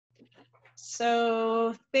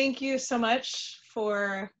So thank you so much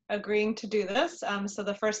for agreeing to do this. So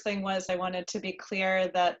the first thing was I wanted to be clear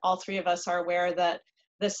that all three of us are aware that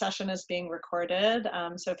this session is being recorded.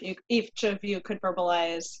 So if each of you could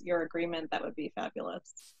verbalize your agreement, that would be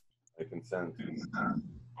fabulous. I consent.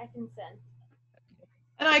 I consent.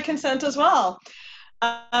 And I consent as well.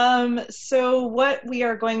 So what we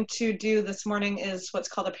are going to do this morning is what's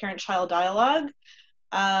called a parent-child dialogue.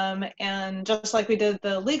 And just like we did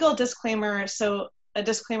the legal disclaimer, so a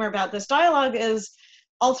disclaimer about this dialogue is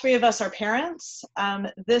all three of us are parents.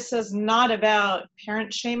 This is not about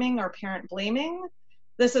parent shaming or parent blaming.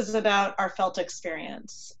 This is about our felt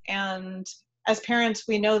experience. And as parents,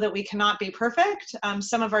 we know that we cannot be perfect.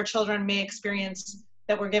 Some of our children may experience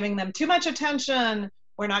that we're giving them too much attention,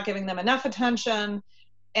 we're not giving them enough attention.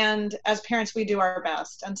 And as parents, we do our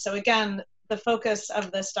best. And so again, the focus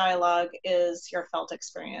of this dialogue is your felt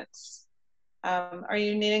experience. Are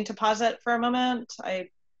you needing to pause it for a moment?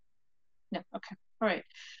 No, okay, all right.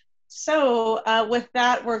 So with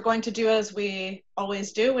that, we're going to do as we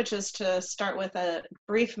always do, which is to start with a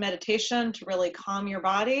brief meditation to really calm your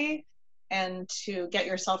body and to get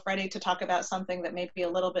yourself ready to talk about something that may be a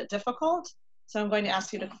little bit difficult. So I'm going to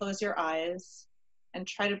ask you to close your eyes and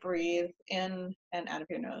try to breathe in and out of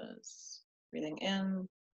your nose. Breathing in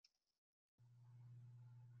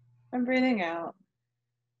and breathing out.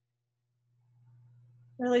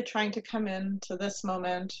 Really trying to come into this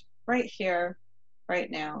moment right here, right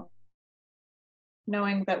now.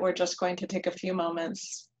 Knowing that we're just going to take a few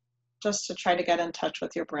moments just to try to get in touch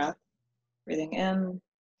with your breath. Breathing in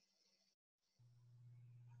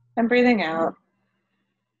and breathing out.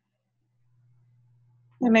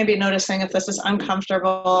 And maybe noticing if this is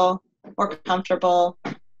uncomfortable or comfortable.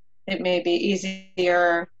 It may be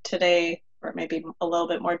easier today, or it may be a little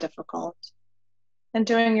bit more difficult. And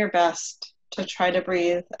doing your best to try to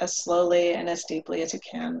breathe as slowly and as deeply as you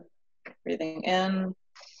can. Breathing in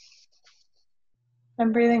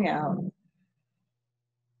and breathing out.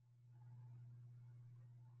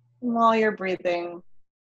 And while you're breathing,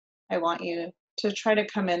 I want you to try to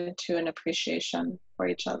come into an appreciation for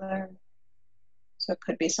each other. So it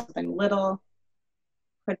could be something little,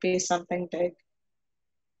 could be something big,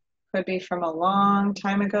 could be from a long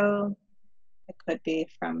time ago, it could be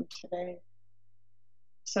from today.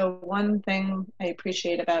 So one thing I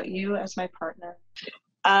appreciate about you as my partner.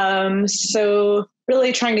 So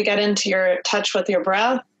really trying to get into your touch with your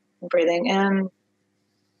breath, breathing in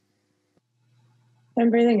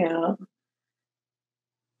and breathing out.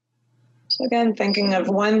 So again, thinking of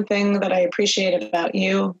one thing that I appreciate about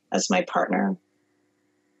you as my partner,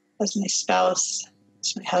 as my spouse,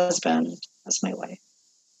 as my husband, as my wife.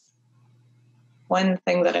 One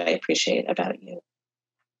thing that I appreciate about you.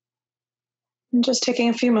 And just taking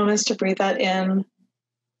a few moments to breathe that in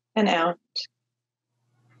and out.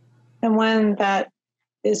 And when that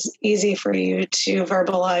is easy for you to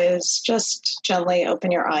verbalize, just gently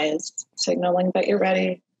open your eyes, signaling that you're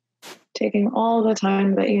ready, taking all the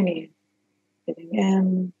time that you need. Breathing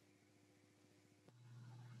in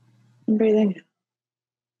and breathing out.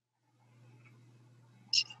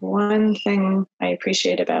 One thing I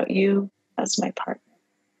appreciate about you as my partner.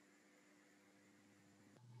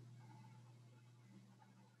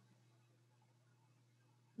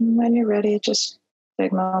 And when you're ready, just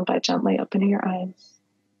signal by gently opening your eyes.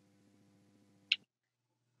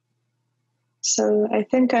 So I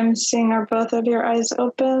think I'm seeing are both of your eyes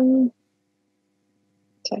open?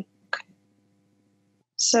 Okay.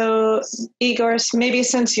 So Igor, maybe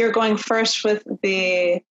since you're going first with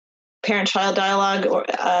the parent-child dialogue, or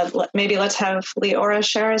maybe let's have Leora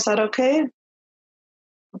share. Is that okay?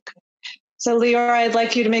 Okay. So Leora, I'd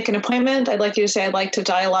like you to make an appointment. I'd like you to say, I'd like to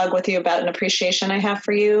dialogue with you about an appreciation I have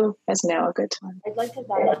for you. Is now a good time? I'd like to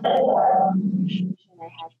dialogue about an appreciation I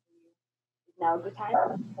have for you. Is now a good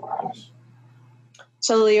time?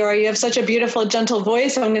 So Leora, you have such a beautiful, gentle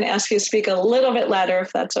voice. So I'm going to ask you to speak a little bit louder,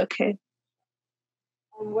 if that's okay.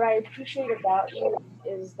 What I appreciate about you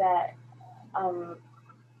is that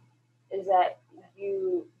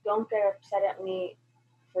you don't get upset at me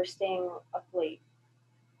for staying up late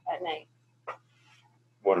at night.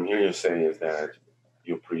 What I'm hearing you say is that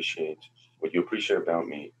what you appreciate about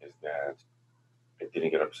me is that I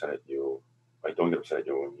didn't get upset at you. I don't get upset at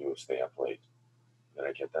you when you stay up late. Did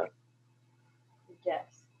I get that?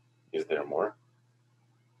 Yes. Is there more?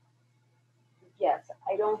 Yes.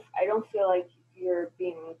 I don't feel like you're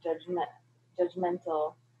being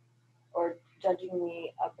judgmental or judging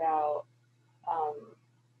me about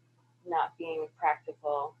not being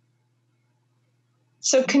practical.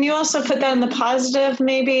 So can you also put that in the positive,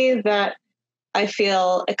 maybe, that I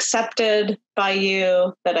feel accepted by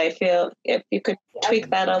you that I feel, if you could tweak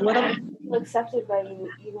that a little. I feel accepted by you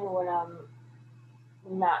even when I'm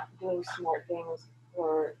not doing smart things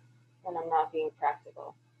or when I'm not being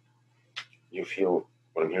practical. You feel,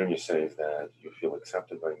 what I'm hearing you say is that you feel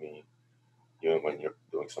accepted by me even when you're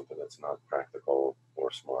doing something that's not practical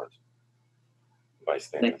or smart by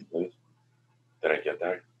staying in place. Did I get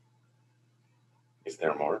that? Is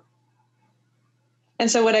there more? And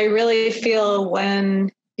so what I really feel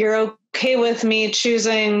when you're okay with me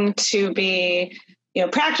choosing to be,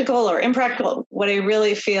 practical or impractical, what I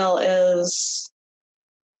really feel is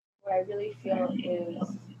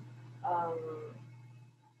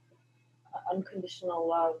Unconditional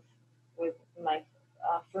love with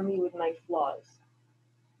for me with my flaws.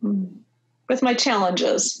 With my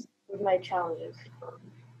challenges. With my challenges.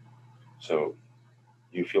 So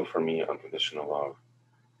you feel for me unconditional love,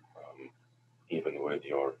 even with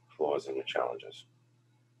your flaws and your challenges.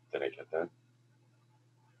 Did I get that?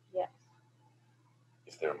 Yes.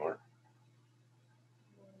 Is there more?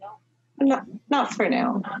 No. Not for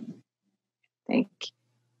now. Thank you.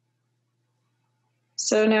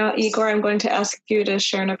 So now, Igor, I'm going to ask you to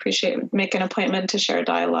share and make an appointment to share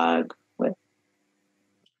dialogue with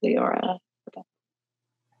Leora.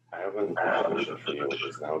 I have an appreciation for you.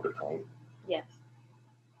 Is now the time? Yes.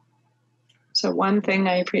 So one thing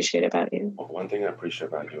I appreciate about you. Well, one thing I appreciate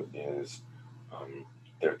about you is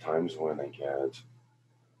there are times when I get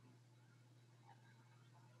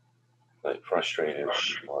frustrated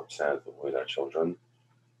or upset with our children,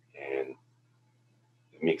 and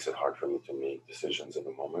it makes it hard for me to make decisions in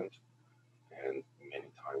the moment. And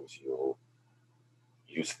many times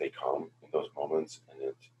you stay calm in those moments,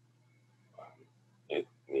 and it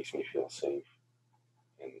makes me feel safe,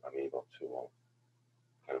 and I'm able to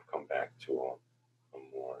kind of come back to a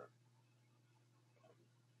more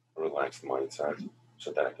relaxed mindset,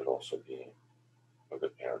 so that I could also be a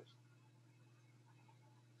good parent.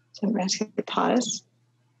 So I'm asking you to pause,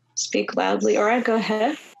 speak loudly, or go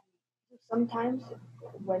ahead. Sometimes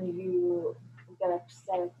when you get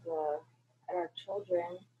upset at our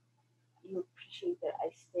children, you appreciate that I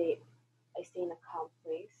stay in a calm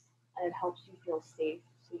place, and it helps you feel safe,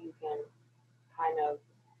 so you can kind of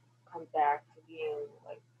come back to being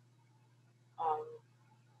like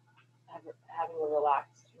having a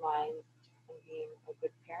relaxed mind and being a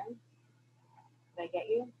good parent. Did I get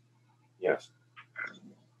you? Yes. Is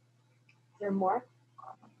there more?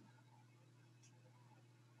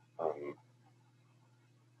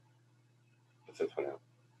 That's it for now.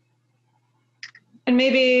 And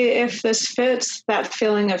maybe if this fits, that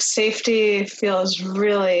feeling of safety feels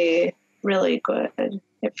really, really good.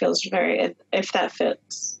 It feels if that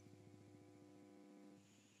fits.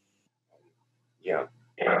 Yeah.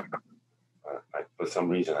 For some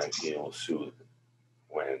reason, I feel soothed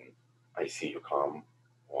when I see you calm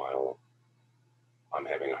while I'm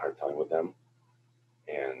having a hard time with them.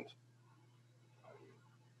 And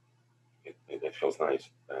it feels nice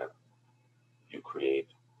that you create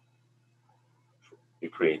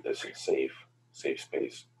this safe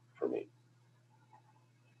space for me.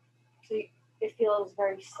 So it feels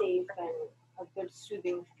very safe and a good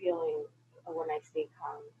soothing feeling when I stay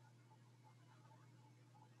calm.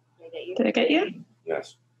 Did I get you? Did I get you?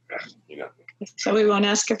 Yes, you got me. So we won't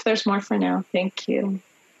ask if there's more for now. Thank you.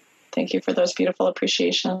 Thank you for those beautiful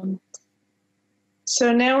appreciations.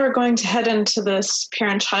 So now we're going to head into this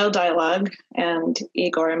parent-child dialogue, and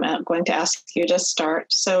Igor, I'm going to ask you to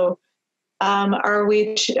start. So are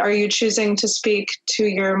you choosing to speak to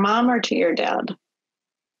your mom or to your dad?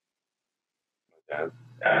 Dad.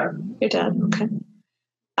 Your dad, okay.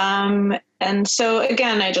 And so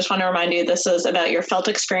again, I just want to remind you, this is about your felt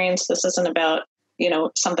experience. This isn't about,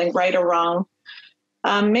 something right or wrong.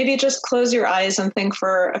 Maybe just close your eyes and think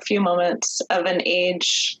for a few moments of an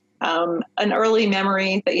age, an early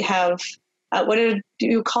memory that you have. What did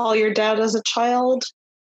you call your dad as a child?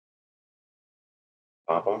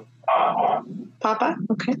 Papa. Papa,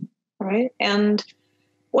 okay. All right. And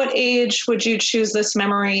what age would you choose this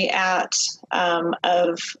memory at,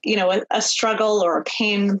 of, a struggle or a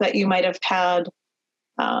pain that you might have had,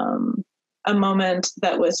 a moment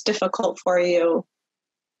that was difficult for you?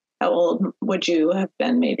 How old would you have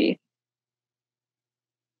been, maybe?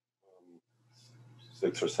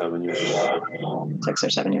 6 or 7 years old. 6 or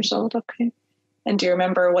 7 years old, okay. And do you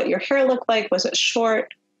remember what your hair looked like? Was it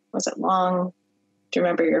short? Was it long? Do you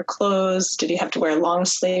remember your clothes? Did you have to wear long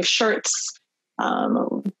sleeve shirts?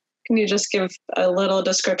 Can you just give a little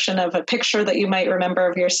description of a picture that you might remember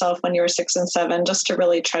of yourself when you were 6 and 7, just to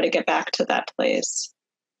really try to get back to that place?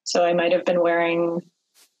 So I might have been wearing...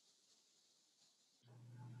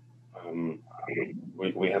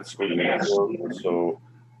 we had school uniform, so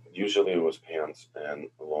usually it was pants and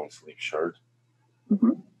a long sleeve shirt.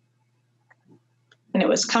 Mm-hmm. And it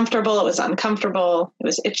was comfortable, it was uncomfortable, it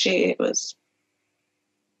was itchy, it was...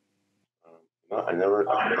 No, I never.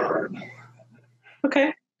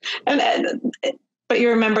 Okay. But you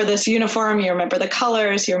remember this uniform, you remember the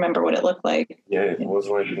colors, you remember what it looked like. Yeah, it was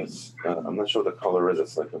like this. I'm not sure what the color is.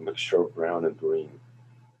 It's like a mixture of brown and green.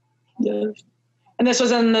 Yeah. And this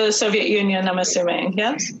was in the Soviet Union, I'm assuming,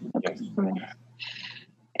 yes? Yes.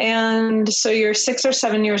 And so you're 6 or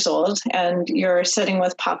 7 years old and you're sitting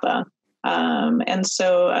with Papa. And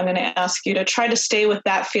so I'm going to ask you to try to stay with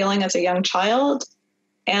that feeling as a young child.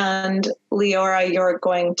 And Leora, you're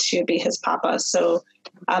going to be his Papa. So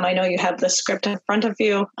I know you have the script in front of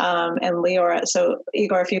you. And Leora, so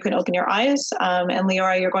Igor, if you can open your eyes. And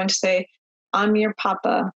Leora, you're going to say, I'm your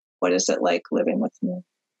Papa. What is it like living with me?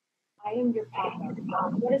 I am your Papa.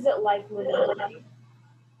 What is it like living with you?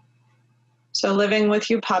 So living with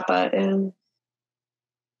you, Papa, is...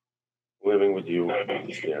 Living with you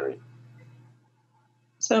is scary.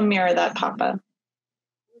 So mirror that, Papa.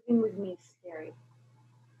 Living with me is scary.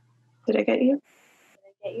 Did I get you? Did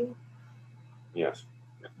I get you? Yes.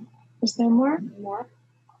 Is there more? More?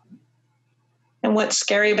 And what's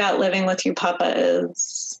scary about living with you, Papa,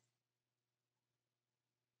 is...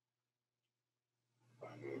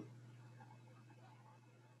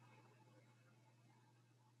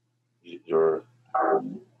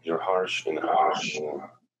 You're harsh in how you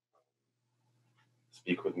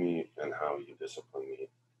speak with me and how you discipline me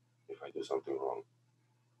if I do something wrong.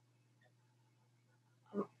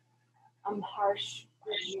 I'm harsh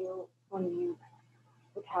with you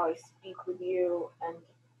with how I speak with you and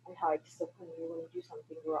how I discipline you when you do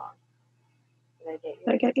something wrong. Did I get you?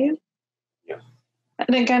 Did I get you? Yes.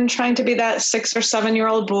 And again, trying to be that 6 or 7 year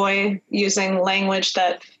old boy using language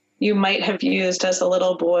that you might have used as a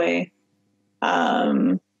little boy.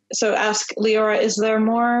 So ask Leora, is there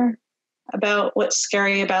more about what's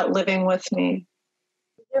scary about living with me?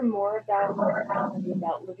 Is there more about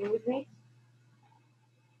living with me?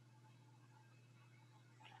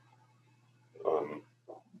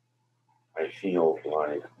 I feel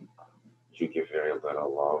like you give very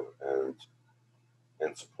little love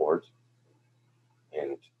and support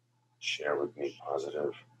and share with me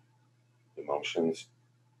positive emotions,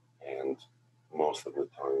 and most of the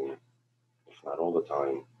time, if not all the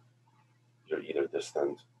time, you're either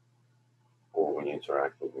distant or when you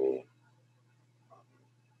interact with me,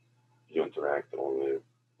 you interact only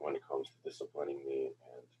when it comes to disciplining me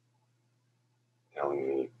and telling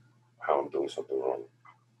me how I'm doing something wrong.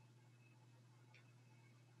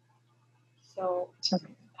 So,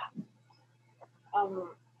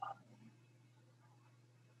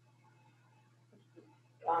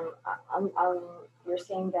 you're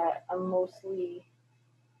saying that I'm mostly,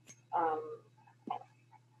 I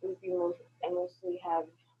mostly have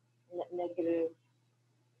negative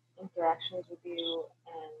interactions with you,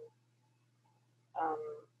 and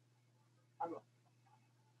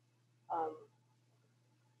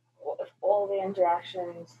if all the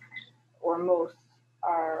interactions or most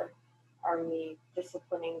are me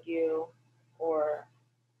disciplining you or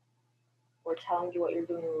telling you what you're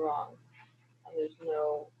doing wrong, and there's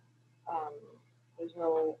no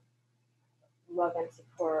love and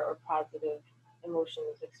support or positive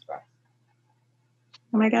emotions expressed.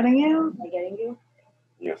 Am I getting you? Am I getting you?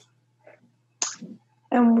 Yes.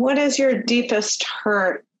 And what is your deepest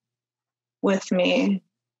hurt with me?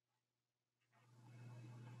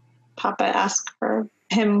 Papa asked for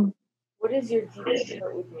him. What is your deepest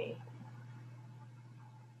hurt with me?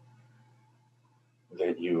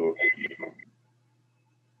 That you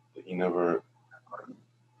never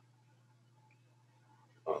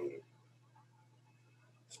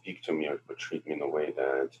speak to me or treat me in a way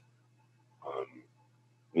that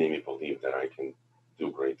made me believe that I can do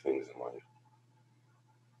great things in life.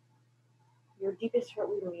 Your deepest hurt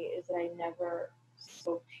with me is that I never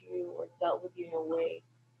spoke to you or dealt with you in a way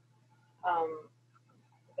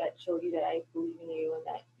that showed you that I believe in you and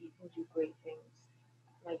that you can do great things.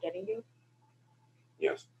 Am I getting you?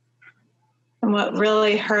 Yes. And what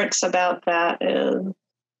really hurts about that is...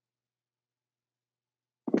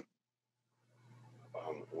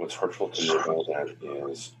 What's hurtful to me about that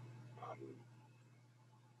is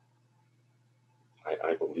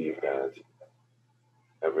I believe that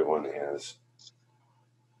everyone has...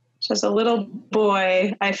 As a little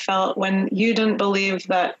boy, I felt when you didn't believe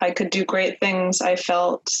that I could do great things, I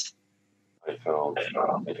felt like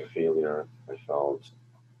a failure. I felt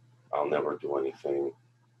I'll never do anything.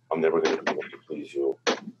 I'm never going to be able to please you.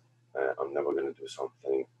 I'm never going to do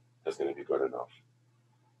something that's going to be good enough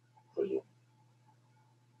for you.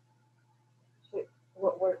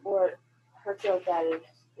 what hurts you about that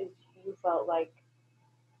is you felt like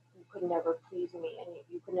you could never please me and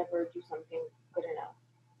you could never do something good enough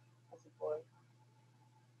as a boy.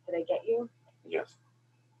 Did I get you? Yes.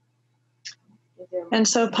 And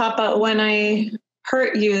so, Papa, when I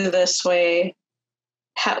hurt you this way,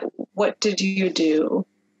 what did you do?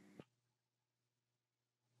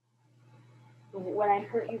 When I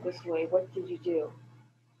hurt you this way, what did you do?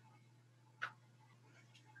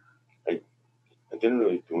 I didn't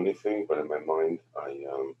really do anything, but in my mind, I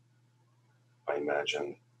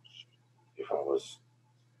imagined if I was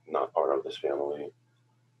not part of this family,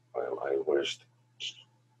 I wished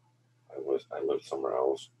I lived somewhere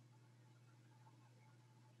else.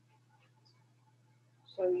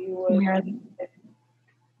 So you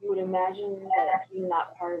would imagine that you're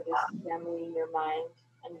not part of this family in your mind,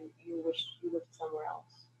 and you wish you lived somewhere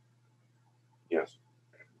else. Yes. Is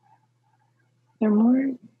there more?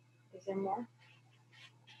 Is there more?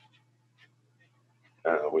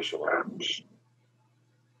 I wish I loved you.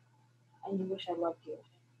 And you wish I loved you.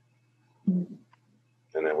 Mm-hmm.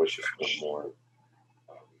 And I wish you spent more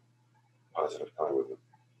positive time with me.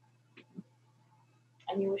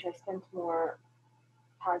 And you wish I spent more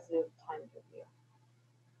positive time with you.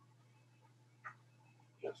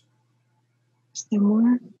 Yes. Is there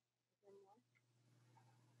more?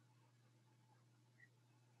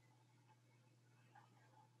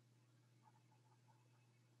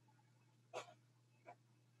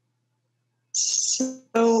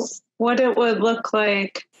 So what it would look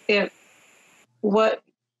like if what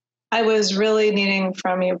I was really needing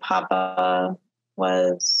from you, Papa,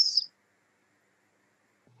 was...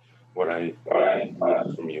 What I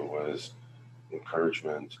needed from you was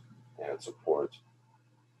encouragement and support.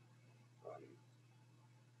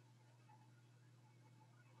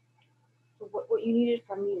 So what you needed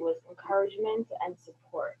from me was encouragement and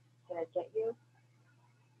support. Did I get you?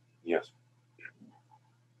 Yes.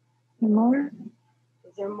 More?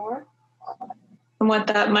 Is there more? And what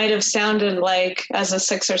that might have sounded like as a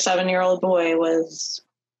 6 or 7-year-old boy was...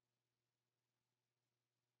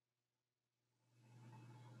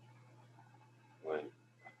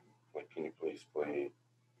 Like, can you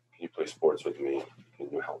play sports with me? Can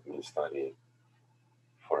you help me study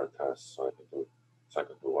for a test so I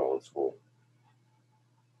could do well in school?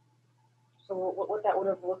 So what that would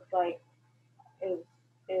have looked like is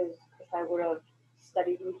if I would have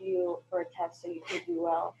studied with you for a test so you could do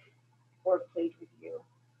well, or played with you.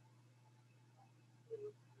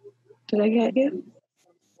 Did I get you?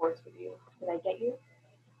 Sports with you. Did I get you?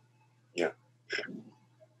 Yeah.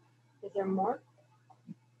 Is there more?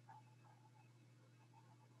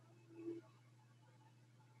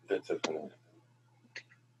 That's it for now.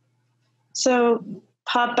 So,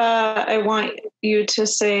 Papa, I want you to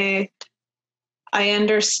say, I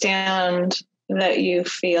understand that you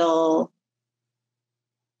feel...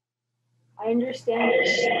 I understand that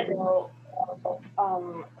you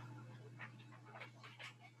feel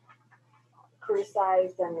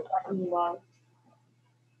criticized and unloved.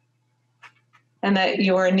 And that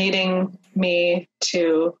you are needing me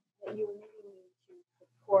to... That you were needing me to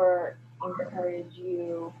support, encourage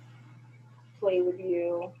you, play with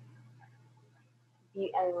you,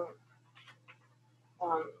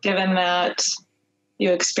 given that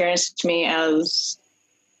you experienced me as...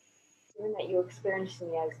 Given that you experienced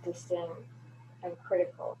me as distant and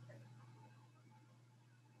critical.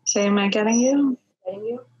 Say, am I getting you? Getting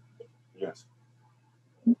you? Yes.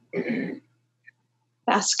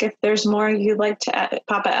 Ask if there's more you'd like to add.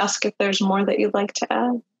 Papa, ask if there's more that you'd like to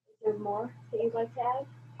add. Is there more that you'd like to add?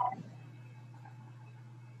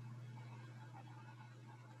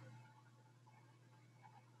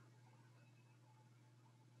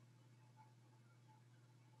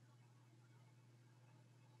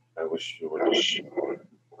 I wish you were there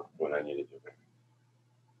when I needed you.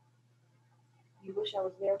 You wish I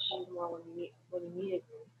was there for you more when you needed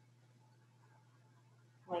me.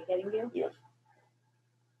 Am I getting you? Yes.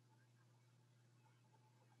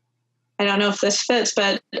 I don't know if this fits,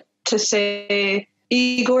 but to say,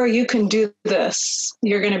 Igor, you can do this.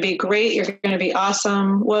 You're going to be great. You're going to be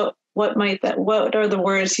awesome. What are the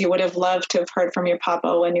words you would have loved to have heard from your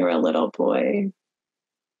Papa when you were a little boy?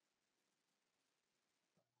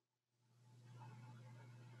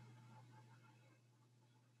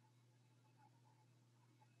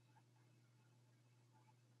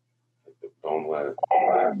 Don't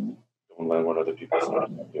let what other people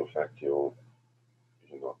say affect you.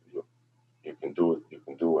 You can do it. You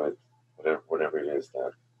can do it. Whatever it is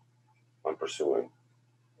that I'm pursuing.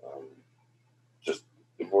 Just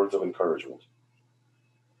the words of encouragement.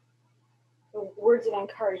 The words of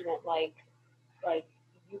encouragement, like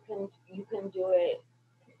you can do it.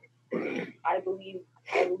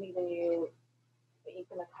 believe in you, that you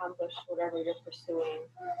can accomplish whatever you're pursuing,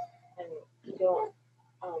 and don't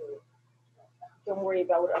worry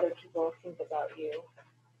about what other people think about you,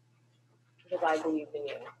 because I believe in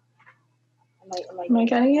you. Am I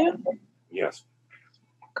getting you? Yes.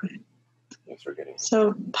 Okay. Yes, we're getting it.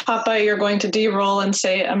 So, Papa, you're going to de-roll and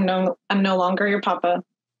say, I'm no longer your Papa.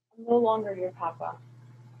 I'm no longer your Papa.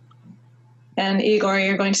 And Igor,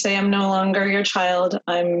 you're going to say, I'm no longer your child,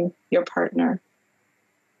 I'm your partner.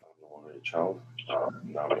 I'm no longer your child.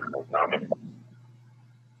 Now I'm your partner.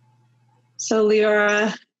 So,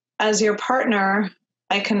 Leora, as your partner,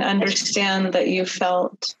 I can understand that you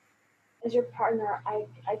felt. As your partner, I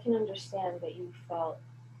can understand that you felt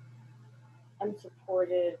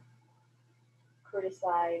unsupported,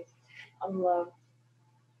 criticized, unloved.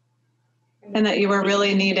 And that you were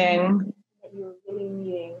really needing. That you were really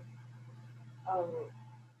needing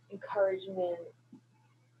encouragement,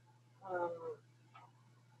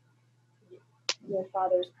 your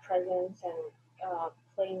father's presence, and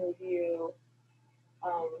playing with you,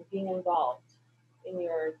 being involved in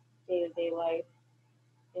your day-to-day life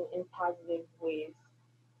in positive ways.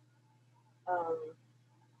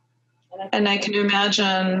 And I can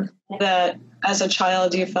imagine that as a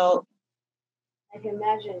child you felt. I can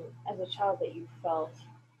imagine as a child that you felt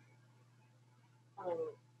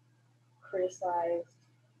criticized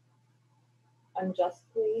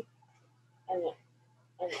unjustly and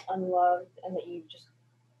unloved, and that you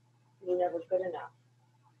were never good enough.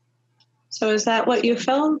 So is that what you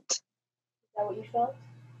felt? Is that what you felt?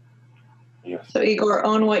 Yes. So Igor,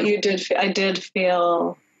 own what you did. I did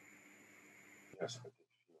feel. Yes, I did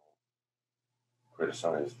feel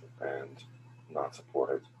criticized and not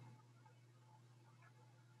supported.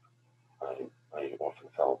 I often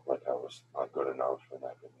felt like I was not good enough and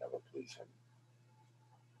I could never please him.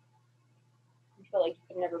 You felt like you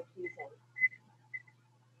could never please him.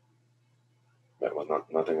 That was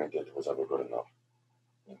nothing I did was ever good enough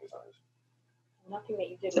in his eyes. Nothing that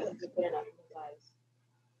you did was good enough in his eyes.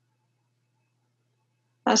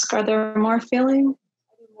 Ask, are there more feelings?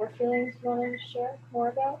 Are there more feelings you want to share more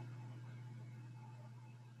about?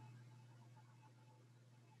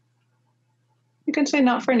 You can say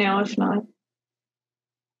not for now, if not.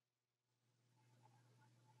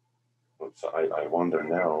 So I wonder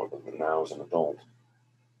now as an adult,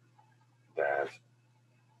 that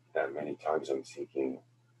many times I'm seeking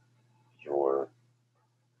your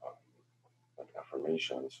like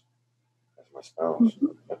affirmations as my spouse,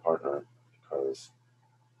 my partner, because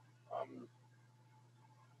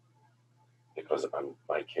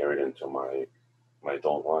I carried into my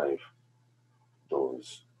adult life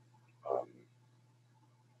those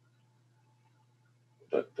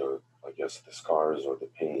the I guess the scars or the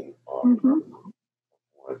pain of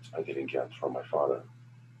what I didn't get from my father.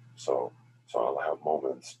 So I'll have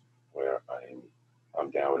moments where I'm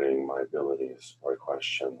doubting my abilities, or I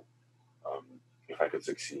question if I could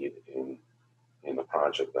succeed in the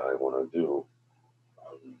project that I want to do.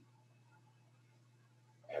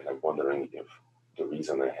 And I'm wondering if the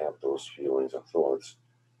reason I have those feelings and thoughts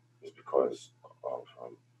is because of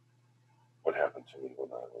what happened to me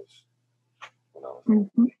when I was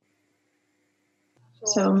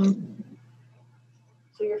So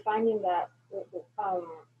you're finding that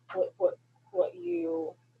what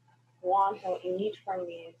you want and what you need from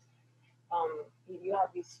me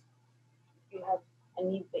is you have a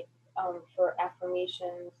need for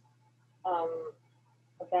affirmations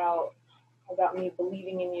about me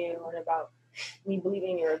believing in you, and about me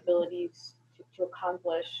believing in your abilities to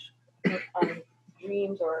accomplish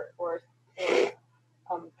dreams or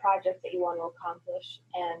projects that you want to accomplish.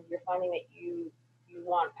 And you're finding that you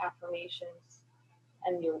want affirmations,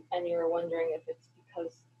 and you're wondering if it's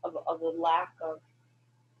because of the lack of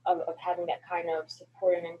having that kind of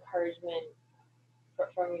support and encouragement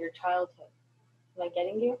from your childhood. Am I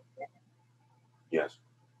getting you? Yes.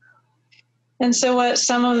 And so what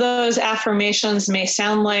some of those affirmations may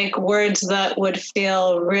sound like words that would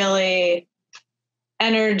feel really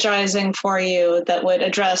energizing for you, that would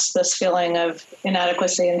address this feeling of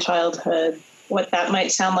inadequacy in childhood. What that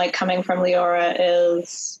might sound like coming from Leora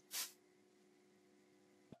is,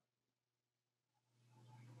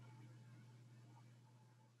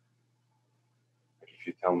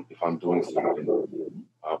 if I'm doing something,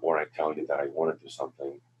 or I tell you that I want to do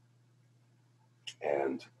something,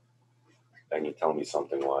 and then you tell me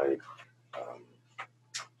something like,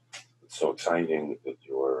 "It's so exciting that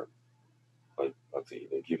you're like, let's say,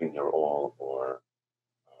 either giving your all, or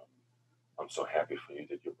I'm so happy for you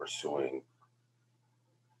that you're pursuing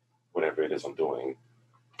whatever it is I'm doing."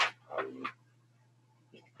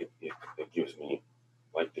 It gives me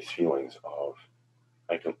like these feelings of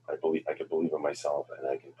I can believe in myself, and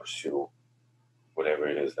I can pursue whatever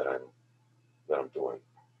it is that I'm doing.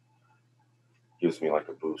 Gives me like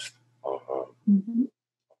a boost of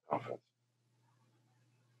confidence.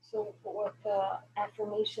 So what the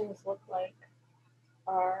affirmations look like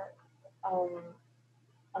are,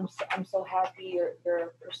 I'm so happy you're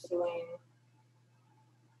pursuing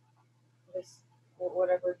this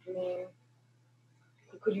whatever dream.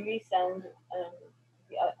 Could you resend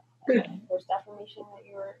the first affirmation that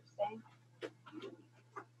you were saying?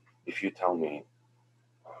 If you tell me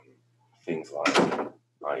things like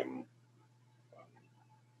I'm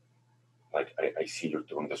like I see you're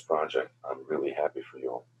doing this project, I'm really happy for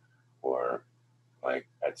you, or like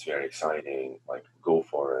that's very exciting, like go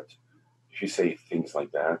for it. If you say things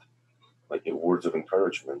like that, like in words of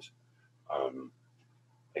encouragement,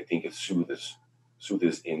 I think it soothes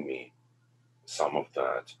in me some of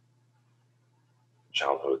that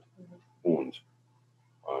childhood wound.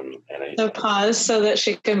 So pause so that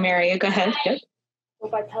she can marry you. Go ahead. Yep. So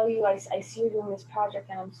if I tell you I see you doing this project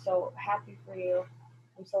and I'm so happy for you,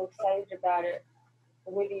 I'm so excited about it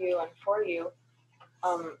with you and for you,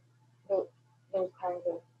 those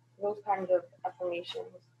kinds of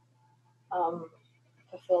affirmations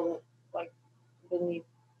fulfill like the need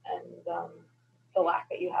and the lack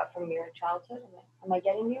that you have from your childhood. Am I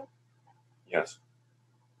getting you? Yes.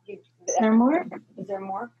 Is there more? Is there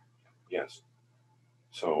more? Yes.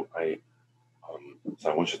 So I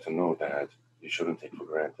want you to know that you shouldn't take for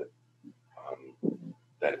granted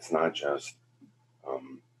that it's not just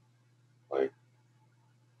like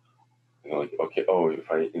like okay, oh, if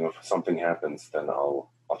something happens, then I'll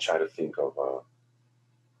try to think of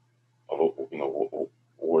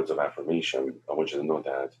words of affirmation. I want you to know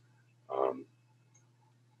that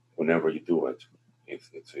whenever you do it,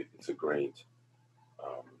 it's a great.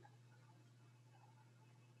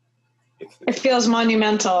 It feels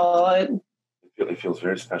monumental. It feels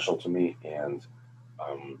very special to me, and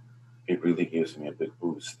it really gives me a big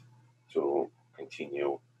boost to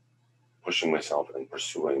continue pushing myself and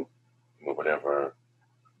pursuing whatever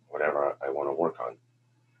I want to work on.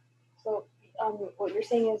 So what you're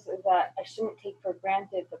saying is that I shouldn't take for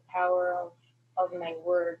granted the power of my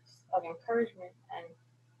words of encouragement, and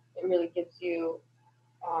it really gives you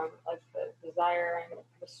like the desire and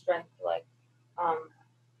the strength to like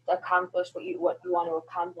to accomplish what you want to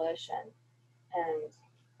accomplish and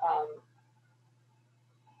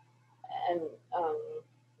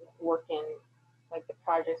work in like the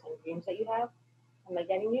projects and dreams that you have. Am I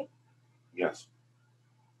getting you? Yes.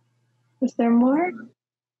 Is there more?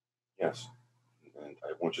 Yes. And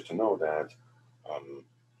I want you to know that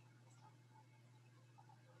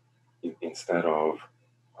instead of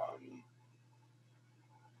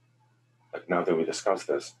like now that we discussed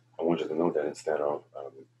this, I want you to know that instead of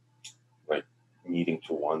like needing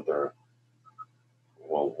to wonder,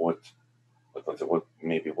 well, what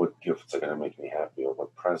gifts are going to make me happy, or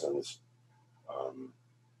what presents,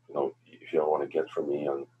 if you want to get from me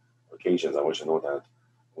on occasions, I want you to know that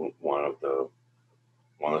one of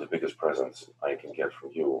the biggest presents I can get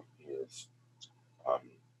from you is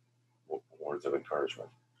words of encouragement.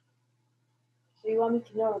 So you want me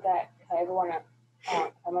to know that if I ever want to,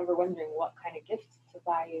 if I'm ever wondering what kind of gifts to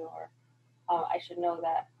buy you, or I should know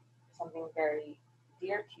that something very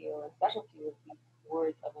dear to you and special to you would be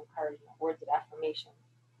words of encouragement, words of affirmation.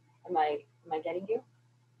 Am I getting you?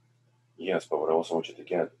 Yes, but what I also want you to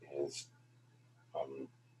get is,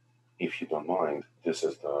 if you don't mind, this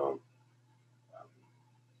is the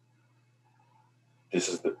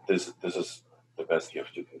best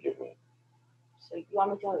gift you can give me. So you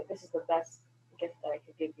want me to know that this is the best gift that I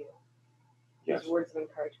could give you? Yes. These words of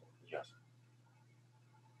encouragement. Yes.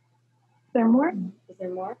 Is there more? Is there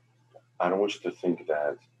more? I don't want you to think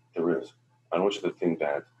that there is. I don't want you to think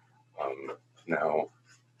that now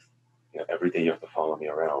every day you have to follow me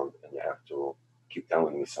around and you have to keep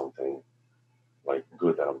telling me something like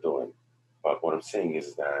good that I'm doing. But what I'm saying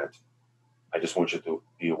is that I just want you to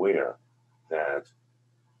be aware that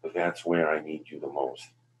that's where I need you the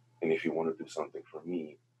most. And if you want to do something for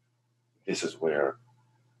me, this is where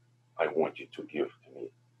I want you to give to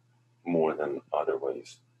me more than other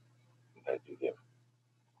ways that you give.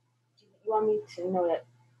 You want me to know that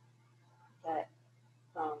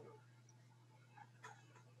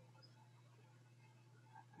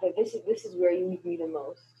that this is where you need me the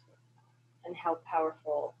most, and how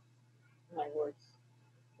powerful my words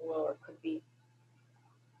will or could be.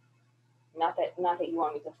 Not that you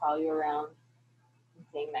want me to follow you around and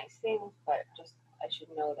saying nice things, but just I should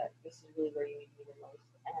know that this is really where you need me the most,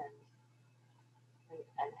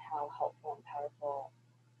 and how helpful and powerful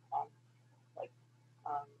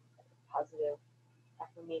positive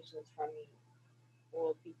affirmations from me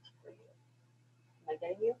will be for you. Am I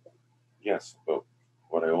getting you? Yes, but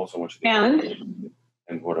what I also want you to get,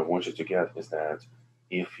 and what I want you to get is that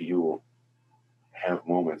if you have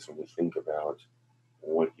moments when you think about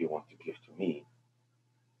what you want to give to me,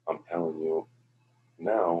 I'm telling you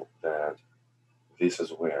now that this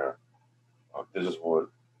is where, this is what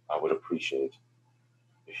I would appreciate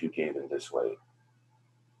if you gave in this way,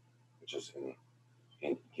 which is in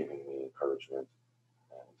giving me encouragement.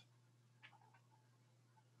 And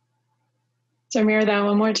So mirror that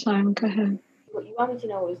one more time. Go ahead. What you want me to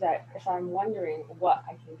know is that if I'm wondering what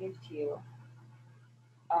I can give to you,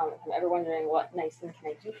 if I'm ever wondering what nice thing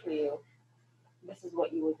can I do for you, this is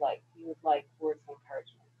what you would like. You would like words of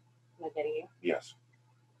encouragement. Am I getting you? yes. Is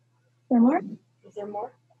there more? Is there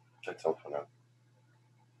more? That's all for now.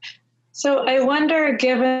 So I wonder,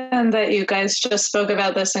 given that you guys just spoke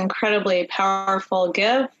about this incredibly powerful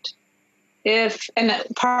gift, and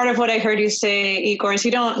part of what I heard you say, Igor, is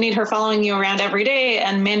you don't need her following you around every day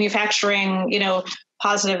and manufacturing,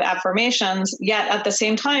 positive affirmations. Yet at the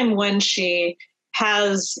same time, when she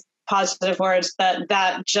has positive words,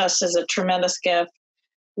 that just is a tremendous gift.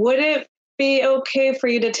 Would it be okay for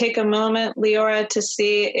you to take a moment, Leora, to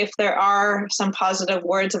see if there are some positive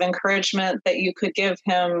words of encouragement that you could give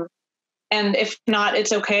him? And if not,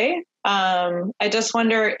 it's okay. I just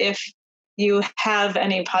wonder if you have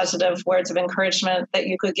any positive words of encouragement that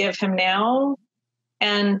you could give him now,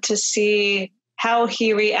 and to see how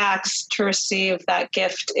he reacts to receive that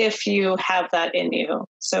gift if you have that in you.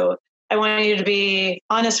 So I want you to be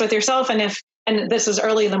honest with yourself, and this is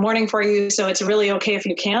early in the morning for you, so it's really okay if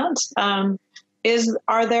you can't. Is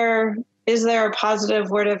there a positive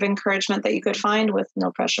word of encouragement that you could find with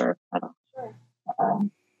no pressure at all? Sure.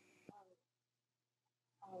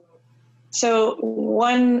 So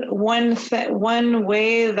one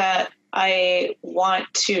way that I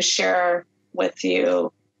want to share with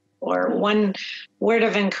you, or one word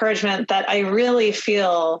of encouragement that I really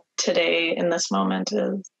feel today in this moment,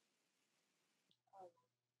 is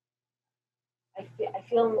I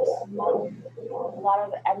feel in this moment a lot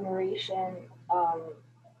of admiration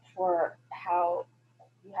for how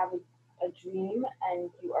you have a dream and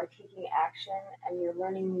you are taking action and you're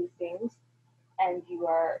learning new things and you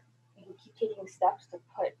keep taking steps to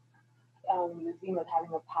put your dream of having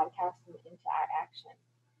a podcast into action.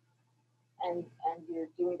 And you're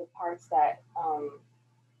doing the parts that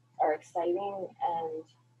are exciting and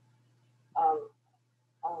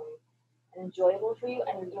enjoyable for you,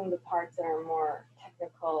 and you're doing the parts that are more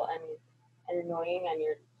technical and annoying, and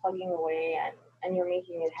you're plugging away and you're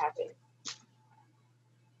making it happen.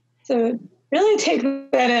 So really take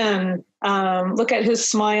that in. Look at his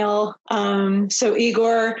smile. So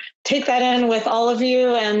Igor, take that in with all of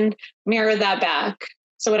you and mirror that back.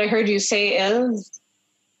 So what I heard you say is?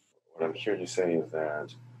 What I'm hearing you say is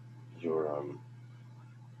that you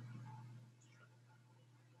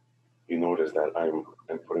notice that I'm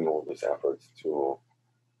putting all this effort to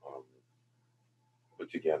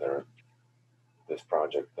put together this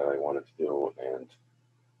project that I wanted to do, and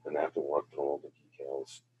then I have to work through all the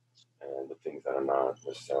details and the things that are not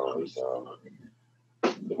necessarily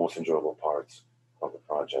the most enjoyable parts of the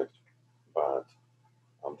project, but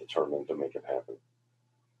I'm determined to make it happen.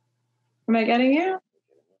 Am I getting you?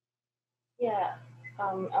 Yeah.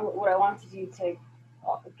 What I want to do to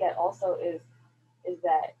get also is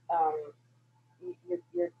that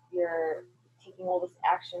you're taking all this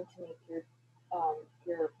action to make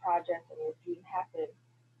your project and your dream happen,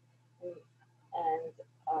 and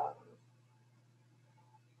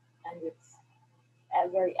it's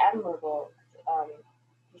very admirable.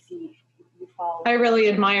 You see, you follow. I really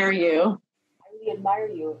admire you. I really admire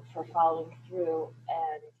you for following through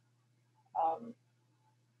and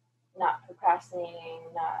not procrastinating,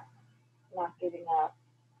 not giving up,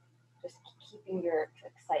 just keeping your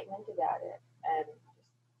excitement about it and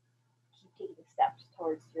just keep taking steps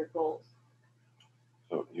towards your goals.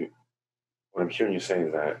 So what I'm hearing you say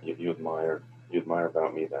is that you admire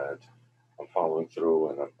about me that I'm following through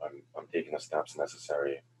and I'm taking the steps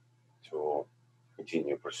necessary to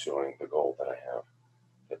continue pursuing the goal that I have.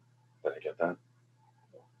 Did I get that?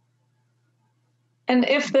 And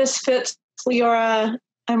if this fits, Leora,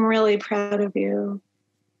 I'm really proud of you.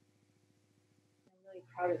 I'm really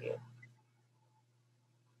proud of you.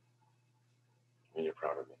 And you're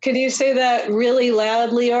proud of me. Could you say that really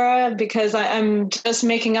loud, Leora? Because I'm just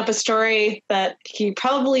making up a story that he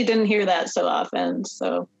probably didn't hear that so often.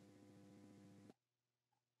 So.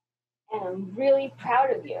 And I'm really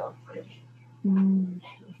proud of you.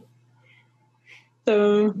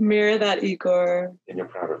 So mirror that, Igor. And you're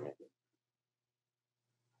proud of me.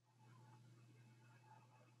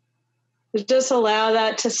 Just allow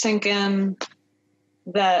that to sink in,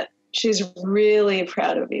 that she's really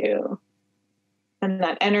proud of you, and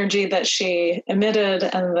that energy that she emitted,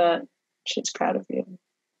 and that she's proud of you.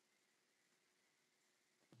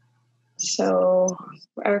 So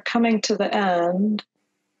we're coming to the end.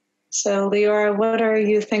 So Leora, what are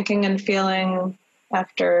you thinking and feeling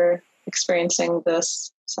after experiencing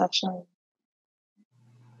this session?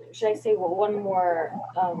 Should I say one more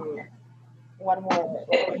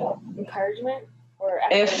encouragement? Or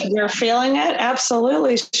if you're feeling it,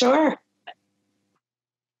 absolutely, sure.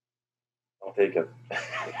 I'll take it.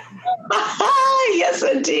 Yes,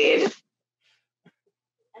 indeed.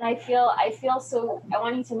 And I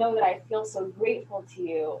want you to know that I feel so grateful to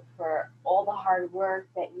you for all the hard work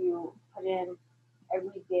that you put in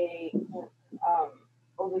every day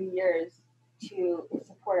over the years to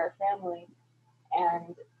support our family.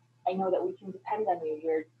 And I know that we can depend on you.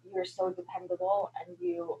 You're so dependable, and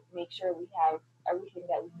you make sure we have everything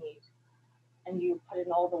that we need. And you put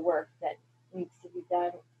in all the work that needs to be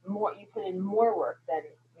done. You put in more work than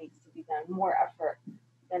needs to be done, more effort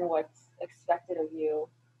than what's expected of you,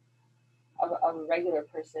 of a regular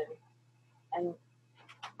person, and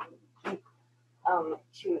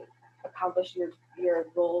to accomplish your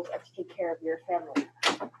goals and to take care of your family.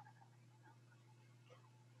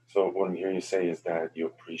 So what I'm hearing you say is that you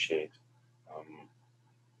appreciate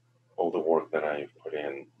all the work that I've put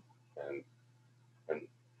in, and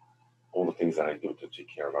all the things that I do to take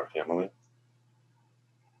care of our family.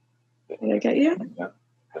 Did I get you? Yeah,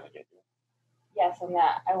 did I get you? Yes, and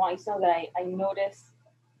that I want you to know that I notice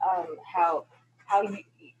how you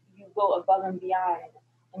go above and beyond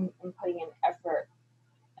in putting in effort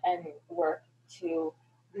and work to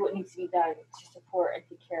do what needs to be done to support and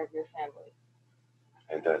take care of your family.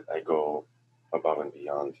 And that I go above and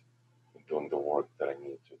beyond in doing the work that I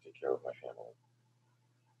need to take care of my family.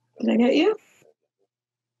 Did I get you?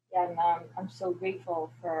 Yeah, and I'm so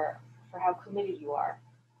grateful for how committed you are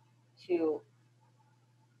to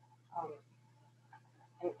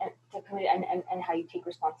and how you take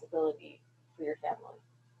responsibility for your family.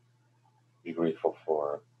 Be grateful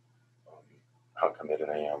for how committed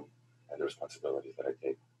I am and the responsibilities that I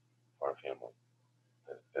take for our family.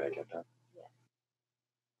 Did I get that? Yeah.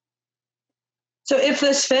 So if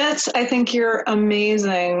this fits, I think you're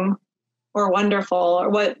amazing or wonderful, or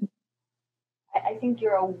what? I think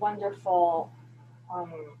you're a wonderful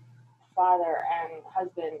father and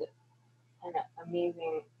husband, and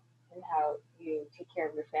amazing in how you take care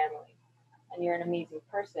of your family. And you're an amazing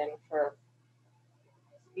person for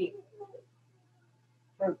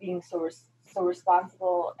being so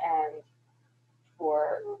responsible, and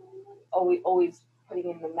for always putting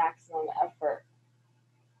in the maximum effort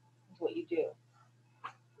into what you do.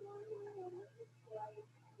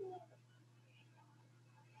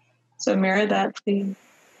 So mirror that, please.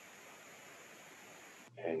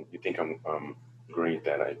 And you think I'm great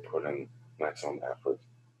that I put in maximum effort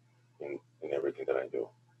in everything that I do,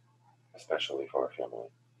 especially for our family.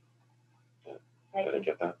 Yeah. Did I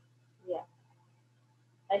get that? Yeah.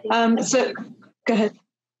 I think. Go ahead.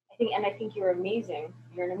 I think you're amazing.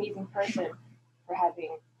 You're an amazing person for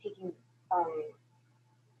having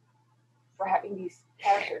these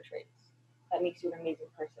character traits. That makes you an amazing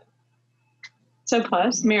person. So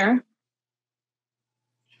plus, mirror.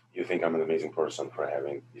 You think I'm an amazing person for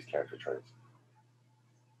having these character traits.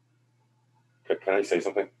 Can I say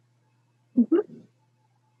something? Mm-hmm.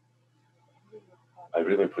 I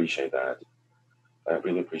really appreciate that. I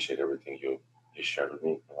really appreciate everything you shared with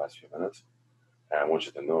me in the last few minutes. And I want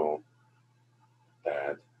you to know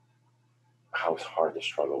that how hard the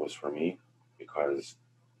struggle was for me, because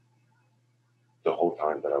the whole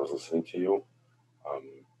time that I was listening to you,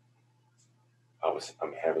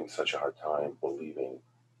 I'm having such a hard time believing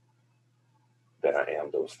that I am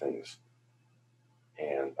those things.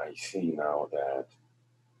 And I see now that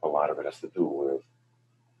a lot of it has to do with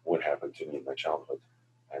what happened to me in my childhood,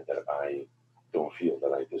 and that I don't feel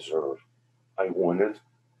that I deserve. I want it.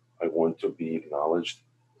 I want to be acknowledged,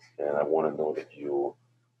 and I want to know that you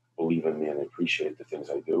believe in me and appreciate the things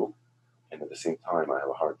I do. And at the same time, I have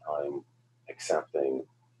a hard time accepting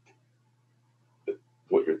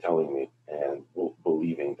what you're telling me and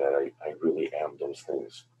believing that I really am those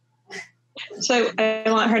things. So I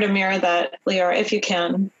want her to mirror that, Leora, if you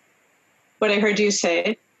can. What I heard you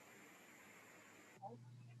say.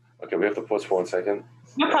 Okay, we have to pause for 1 second.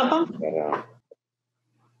 No problem. That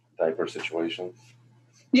diaper situation.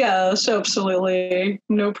 Yes, absolutely.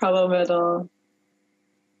 No problem at all.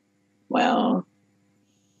 Wow.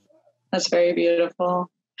 That's very beautiful.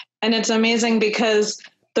 And it's amazing because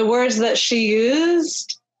the words that she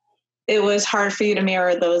used it was hard for you to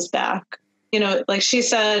mirror those back. You know, like she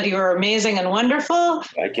said, you're amazing and wonderful,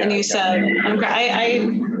 and you said,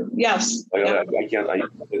 yes. I can't.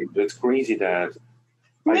 It's crazy that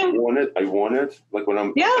I want it. Like when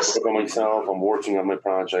I'm by myself, I'm working on my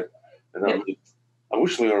project, and I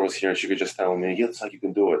wish Leora was here. She could just tell me, it's like you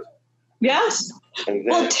can do it. Yes.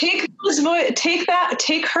 Well, take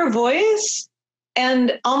her voice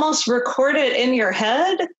and almost record it in your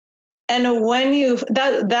head. And when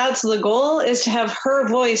that's the goal, is to have her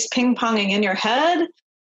voice ping-ponging in your head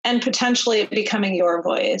and potentially becoming your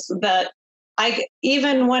voice. That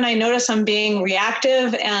even when I notice I'm being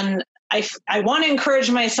reactive and I want to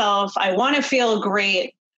encourage myself, I want to feel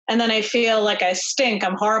great, and then I feel like I stink,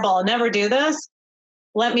 I'm horrible, I'll never do this.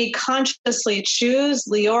 Let me consciously choose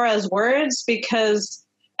Leora's words,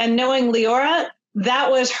 and knowing Leora,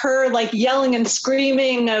 that was her like yelling and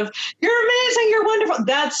screaming of, you're amazing, you're wonderful.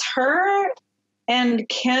 That's her. And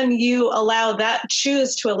can you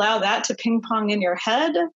choose to allow that to ping pong in your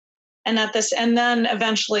head? And then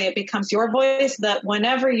eventually it becomes your voice, that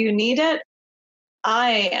whenever you need it,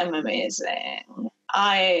 I am amazing,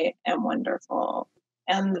 I am wonderful.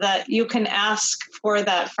 And that you can ask for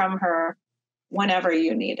that from her whenever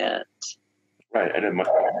you need it. Right. And in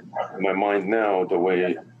my mind now, the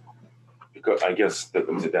way, because I guess the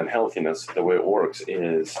unhealthiness, the way it works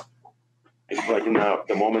is, it's like now,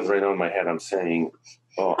 the moment right now in my head, I'm saying,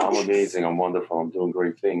 oh, I'm amazing, I'm wonderful, I'm doing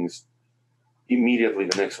great things. Immediately,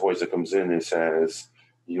 the next voice that comes in, it says,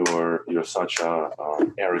 you're such a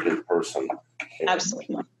arrogant person. And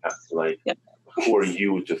absolutely. Like, who are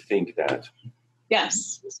you to think that?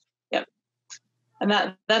 Yes. Yep.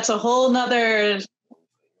 And that's a whole nother,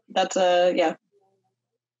 it's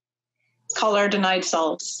called our denied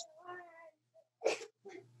selves.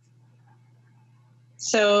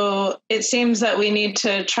 So it seems that we need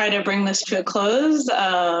to try to bring this to a close.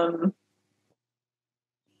 So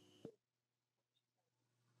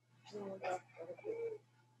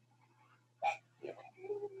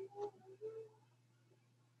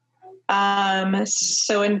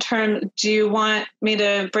do you want me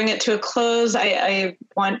to bring it to a close? I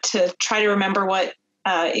want to try to remember what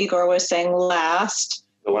Igor was saying last.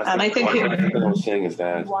 The last thing I was saying is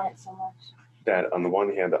that, want it so much. That on the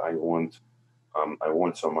one hand, I want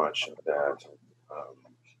so much that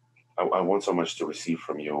I want so much to receive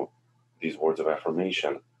from you these words of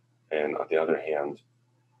affirmation, and on the other hand,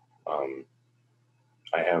 I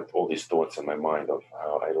have all these thoughts in my mind of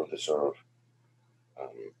how I don't deserve,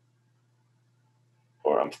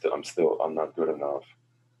 or I'm not good enough.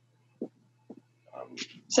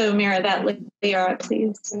 So mirror that, Leora,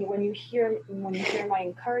 please. When you hear my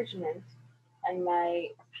encouragement and my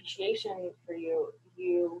appreciation for you,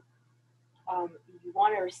 you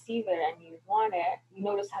want to receive it and you want it. You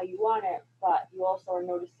notice how you want it, but you also are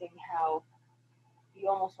noticing how you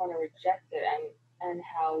almost want to reject it, and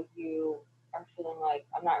how you are feeling like,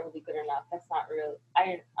 I'm not really good enough. That's not real.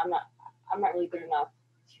 I'm not really good enough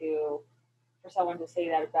for someone to say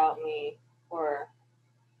that about me, or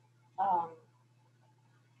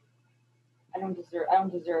I don't deserve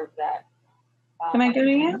that. Am I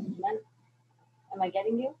getting you? Am I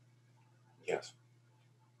getting you? Yes.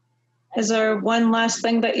 Is there one last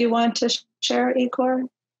thing that you want to share, Igor?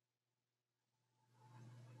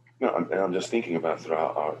 No, I'm just thinking about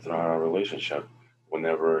throughout our relationship,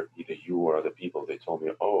 whenever either you or other people, they told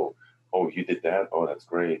me, oh, you did that, oh, that's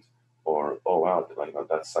great, or oh, wow,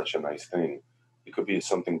 that's such a nice thing. It could be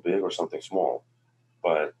something big or something small,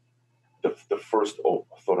 but the first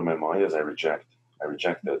thought in my mind is I reject it, and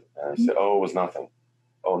I say, oh, it was nothing.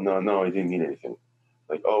 Oh, no, it didn't mean anything.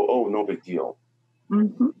 Like, oh, no big deal.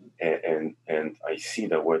 Mm-hmm. And I see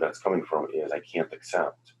that where that's coming from is I can't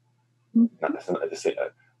accept. Not necessarily to say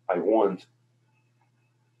I want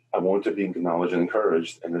to be acknowledged and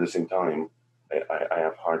encouraged, and at the same time, I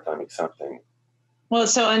have a hard time accepting. Well,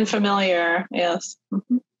 it's so unfamiliar. Yes.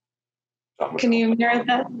 Mm-hmm. Can you mirror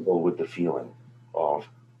that? With the feeling of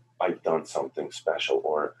I've done something special,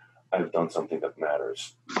 or I've done something that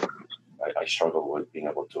matters. I struggle with being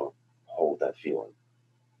able to hold that feeling.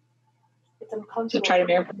 It's uncomfortable. So try to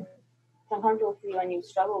mirror. It's uncomfortable for you when you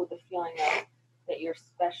struggle with the feeling of that you're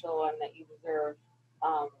special and that you deserve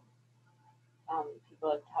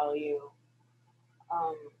people to tell you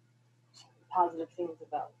positive things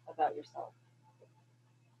about yourself.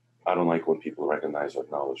 I don't like when people recognize or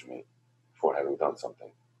acknowledge me for having done something.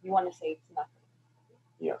 You want to say it's nothing.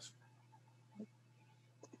 Yes.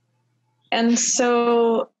 And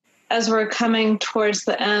so as we're coming towards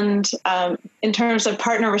the end, in terms of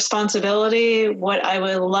partner responsibility, what I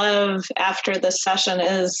would love after this session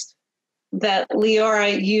is that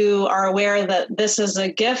Leora, you are aware that this is a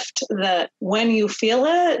gift, that when you feel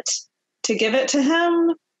it, to give it to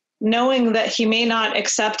him, knowing that he may not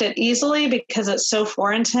accept it easily because it's so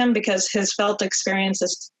foreign to him, because his felt experience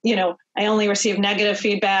is, I only receive negative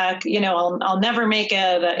feedback, I'll never make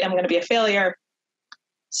it, I'm going to be a failure.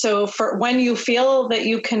 So for when you feel that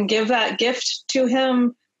you can give that gift to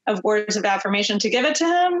him of words of affirmation, to give it to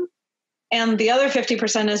him. And the other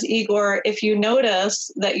 50% is Igor, if you notice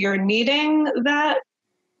that you're needing that,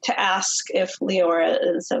 to ask if Leora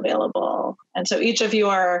is available. And so each of you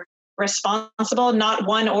are responsible, not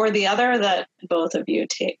one or the other, that both of you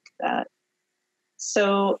take that.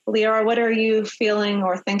 So Leora, what are you feeling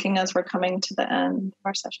or thinking as we're coming to the end of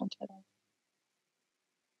our session today?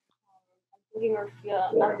 I'm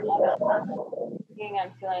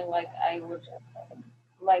feeling like I would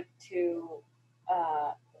like to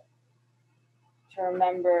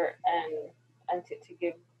remember and to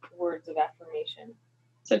give words of affirmation.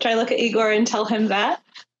 So try to look at Igor and tell him that.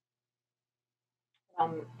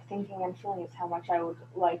 Thinking and feeling is how much I would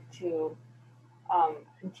like to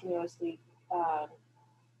continuously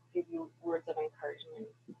give you words of encouragement.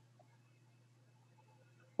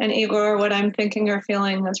 And Igor, what I'm thinking or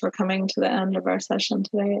feeling as we're coming to the end of our session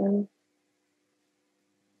today is?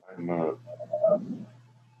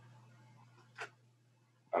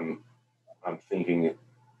 I'm thinking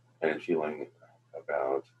and feeling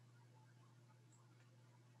about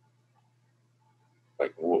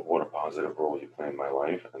like what a positive role you play in my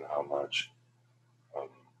life, and how much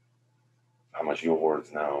your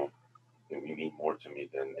words now mean more to me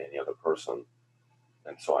than any other person.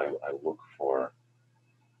 And so I look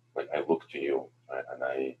to you, and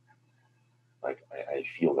I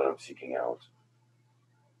feel that I'm seeking out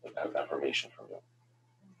affirmation from you.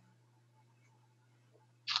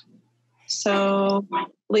 So,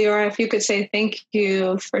 Leora, if you could say thank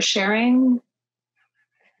you for sharing.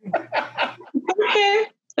 Okay,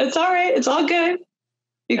 it's all right. It's all good.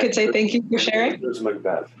 You could say thank you for sharing. There's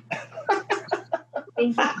Macbeth.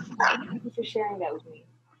 Thank you for sharing that with me.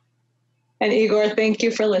 And Igor, thank you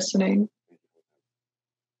for listening.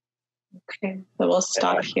 Okay, so we'll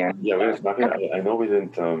stop here. Yeah, we're gonna stop here. I know we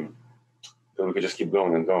didn't. We could just keep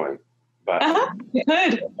going and going, but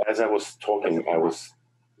good. As I was talking, I was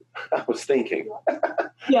thinking.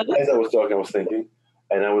 Yeah. As I was talking, I was thinking,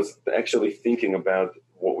 and I was actually thinking about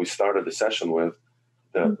what we started the session with,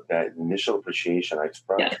 that initial appreciation I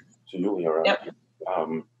expressed to you, Leora. Yep.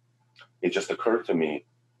 It just occurred to me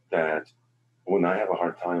that when I have a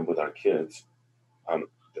hard time with our kids,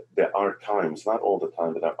 there are times, not all the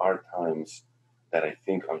time, but there are times that I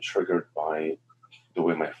think I'm triggered by the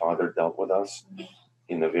way my father dealt with us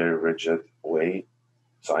in a very rigid way.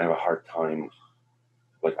 So I have a hard time.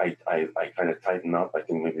 Like I kind of tighten up, I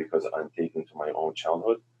think maybe because I'm taken to my own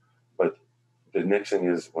childhood. But the next thing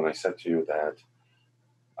is when I said to you that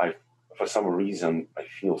for some reason, I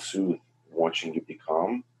feel soothed watching you be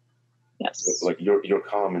calm. Yes. Like you're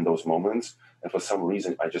calm in those moments. And for some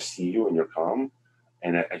reason, I just see you and you're calm.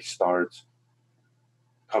 And I start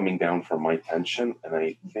coming down from my tension. And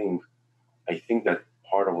I think that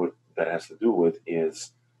part of what that has to do with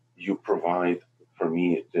is you provide for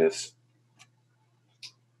me this,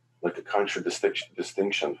 like a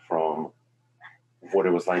contradistinction from what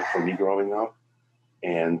it was like for me growing up,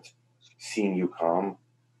 and seeing you calm.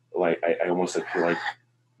 Like I almost feel like,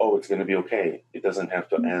 oh, it's going to be okay. It doesn't have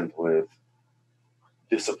to end with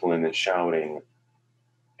discipline and shouting,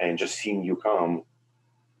 and just seeing you calm,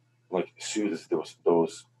 like soothes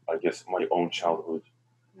those I guess my own childhood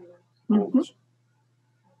wounds.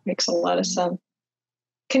 Makes a lot of sense.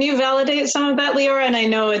 Can you validate some of that, Leora? And I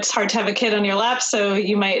know it's hard to have a kid on your lap, so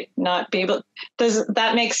you might not be able. Does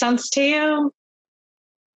that make sense to you?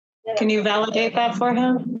 Yeah, can you validate that for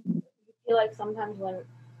him? You feel like sometimes when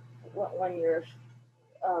you're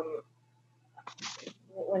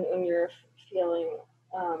when you're feeling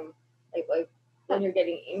like when you're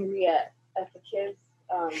getting angry at the kids,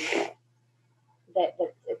 that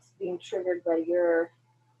it's being triggered by your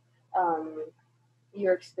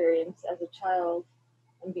experience as a child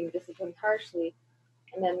and being disciplined harshly.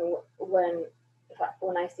 And then when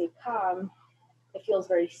I say calm, it feels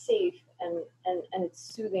very safe, and it's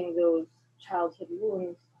soothing those childhood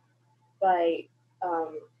wounds by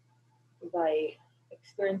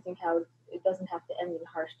experiencing how it doesn't have to end in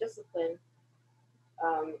harsh discipline,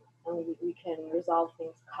 and we can resolve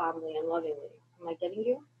things calmly and lovingly. Am I getting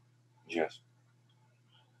you? Yes.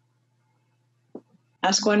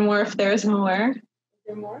 Ask one more if there's more. Is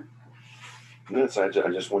there more? Yes, I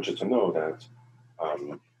just want you to know that,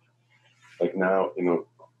 like now,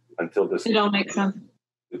 until this... It all makes sense.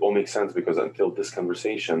 It all makes sense because until this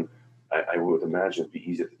conversation, I would imagine it'd be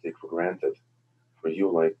easy to take for granted for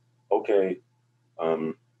you, like, okay,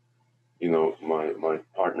 my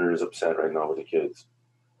partner is upset right now with the kids,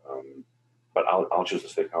 but I'll choose to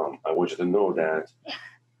stay calm. I want you to know that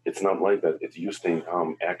it's not like that. It's you staying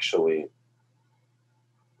calm actually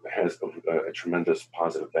has a tremendous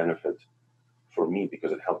positive benefit for me,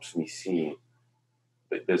 because it helps me see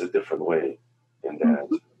that there's a different way, and that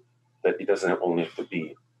it doesn't only have to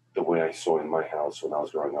be the way I saw in my house when I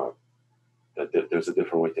was growing up. That there's a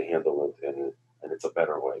different way to handle it, and it's a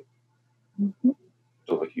better way. Mm-hmm.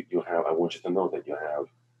 So like you have, I want you to know that you have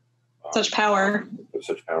such power,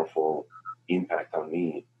 such powerful impact on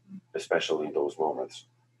me, especially in those moments.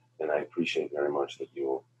 And I appreciate very much that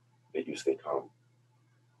you stay calm,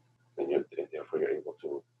 and therefore you're able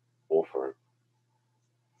to offer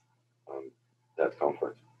that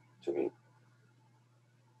comfort to me.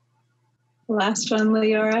 Last one,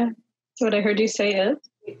 Leora. So what I heard you say is,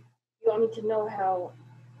 you want me to know how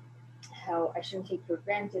I shouldn't take for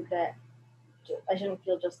granted that I shouldn't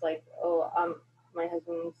feel just like, my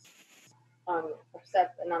husband's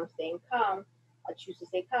upset and I'm staying calm. I choose to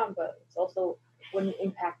stay calm, but it's also what an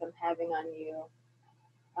impact I'm having on you.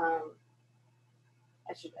 I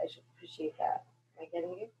should appreciate that. Am I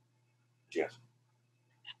getting you? Yes.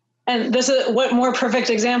 And this is what more perfect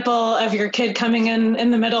example of your kid coming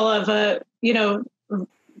in the middle of a,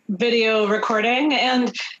 video recording,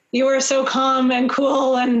 and you were so calm and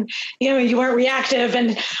cool, and, you weren't reactive,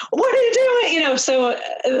 and what are you doing? So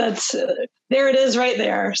that's, there it is right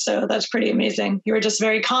there. So that's pretty amazing. You were just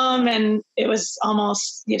very calm, and it was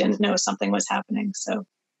almost, you didn't know something was happening. So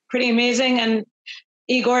pretty amazing. And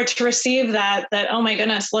Igor, to receive that, oh my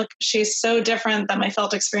goodness, look, she's so different than my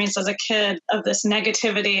felt experience as a kid of this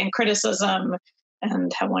negativity and criticism,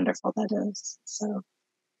 and how wonderful that is. So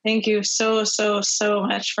thank you so, so, so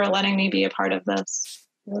much for letting me be a part of this.